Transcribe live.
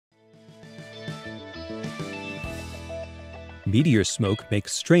Meteor smoke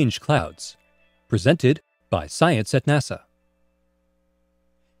makes strange clouds. Presented by Science at NASA.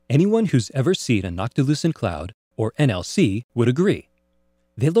 Anyone who's ever seen a Noctilucent cloud, or NLC, would agree.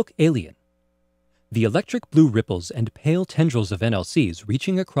 They look alien. The electric blue ripples and pale tendrils of NLCs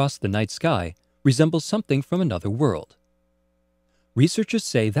reaching across the night sky resemble something from another world. Researchers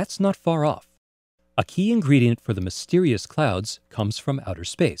say that's not far off. A key ingredient for the mysterious clouds comes from outer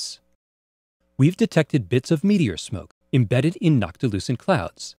space. We've detected bits of meteor smoke embedded in Noctilucent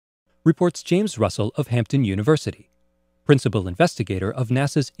clouds, reports James Russell of Hampton University, principal investigator of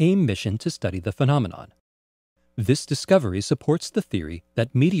NASA's AIM mission to study the phenomenon. This discovery supports the theory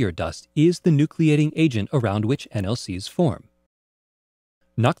that meteor dust is the nucleating agent around which NLCs form.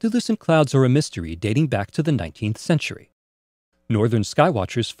 Noctilucent clouds are a mystery dating back to the 19th century. Northern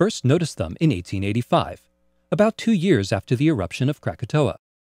skywatchers first noticed them in 1885, about 2 years after the eruption of Krakatoa.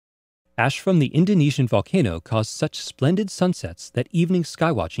 Ash from the Indonesian volcano caused such splendid sunsets that evening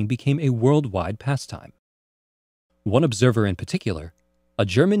skywatching became a worldwide pastime. One observer in particular, a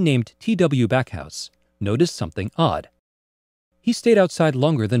German named T.W. Backhaus, noticed something odd. He stayed outside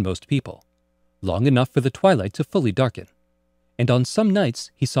longer than most people, long enough for the twilight to fully darken, and on some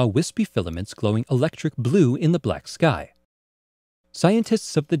nights he saw wispy filaments glowing electric blue in the black sky.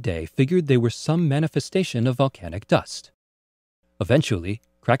 Scientists of the day figured they were some manifestation of volcanic dust. Eventually,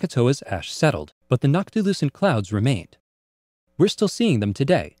 Krakatoa's ash settled, but the Noctilucent clouds remained. We're still seeing them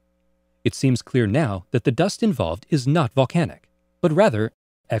today. It seems clear now that the dust involved is not volcanic, but rather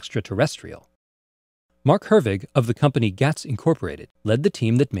extraterrestrial. Mark Hervig of the company GATS Incorporated led the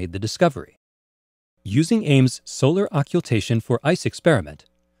team that made the discovery. Using AIM's solar occultation for ice experiment,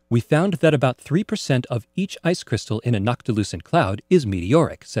 we found that about 3% of each ice crystal in a Noctilucent cloud is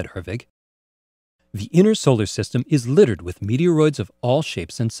meteoric, said Hervig. The inner solar system is littered with meteoroids of all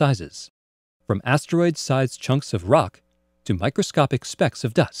shapes and sizes, from asteroid-sized chunks of rock to microscopic specks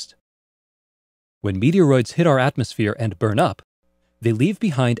of dust. When meteoroids hit our atmosphere and burn up, they leave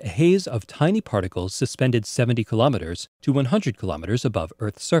behind a haze of tiny particles suspended 70 kilometers to 100 kilometers above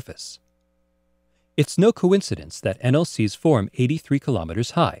Earth's surface. It's no coincidence that NLCs form 83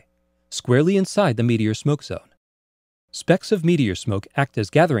 kilometers high, squarely inside the meteor smoke zone. Specks of meteor smoke act as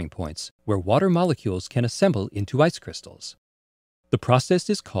gathering points where water molecules can assemble into ice crystals. The process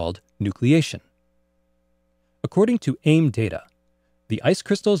is called nucleation. According to AIM data, the ice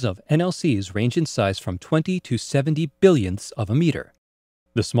crystals of NLCs range in size from 20 to 70 billionths of a meter.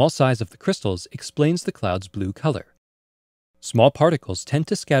 The small size of the crystals explains the cloud's blue color. Small particles tend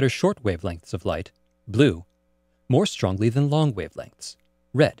to scatter short wavelengths of light, blue, more strongly than long wavelengths,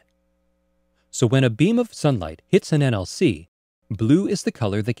 red. So when a beam of sunlight hits an NLC, blue is the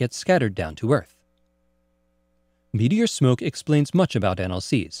color that gets scattered down to Earth. Meteor smoke explains much about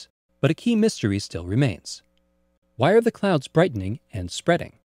NLCs, but a key mystery still remains. Why are the clouds brightening and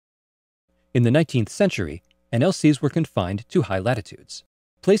spreading? In the 19th century, NLCs were confined to high latitudes,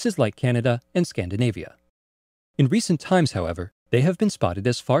 places like Canada and Scandinavia. In recent times, however, they have been spotted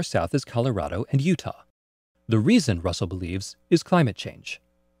as far south as Colorado and Utah. The reason, Russell believes, is climate change.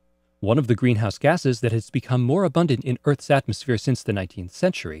 One of the greenhouse gases that has become more abundant in Earth's atmosphere since the 19th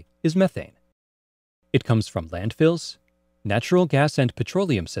century is methane. It comes from landfills, natural gas and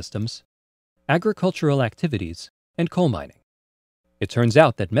petroleum systems, agricultural activities, and coal mining. It turns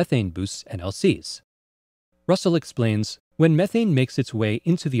out that methane boosts NLCs. Russell explains, when methane makes its way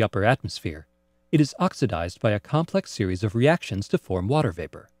into the upper atmosphere, it is oxidized by a complex series of reactions to form water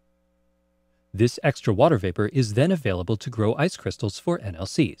vapor. This extra water vapor is then available to grow ice crystals for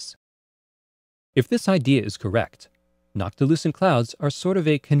NLCs. If this idea is correct, Noctilucent clouds are sort of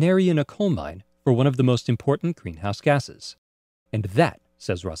a canary in a coal mine for one of the most important greenhouse gases. And that,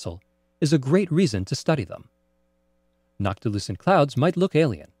 says Russell, is a great reason to study them. Noctilucent clouds might look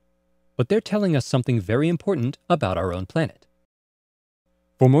alien, but they're telling us something very important about our own planet.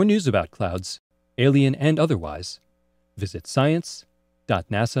 For more news about clouds, alien and otherwise, visit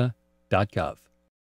science.nasa.gov.